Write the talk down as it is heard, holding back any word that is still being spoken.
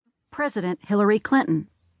President Hillary Clinton.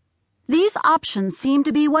 These options seem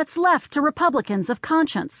to be what's left to Republicans of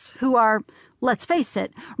conscience, who are, let's face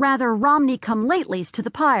it, rather Romney-come-latelys to the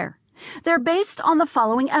pyre. They're based on the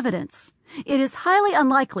following evidence. It is highly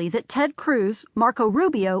unlikely that Ted Cruz, Marco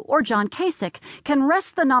Rubio, or John Kasich can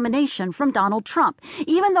wrest the nomination from Donald Trump,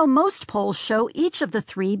 even though most polls show each of the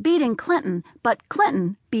three beating Clinton, but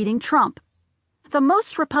Clinton beating Trump. The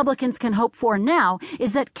most Republicans can hope for now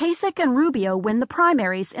is that Kasich and Rubio win the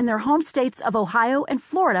primaries in their home states of Ohio and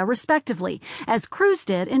Florida, respectively, as Cruz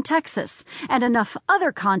did in Texas, and enough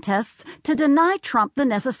other contests to deny Trump the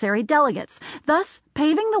necessary delegates, thus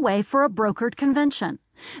paving the way for a brokered convention.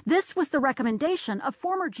 This was the recommendation of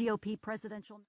former GOP presidential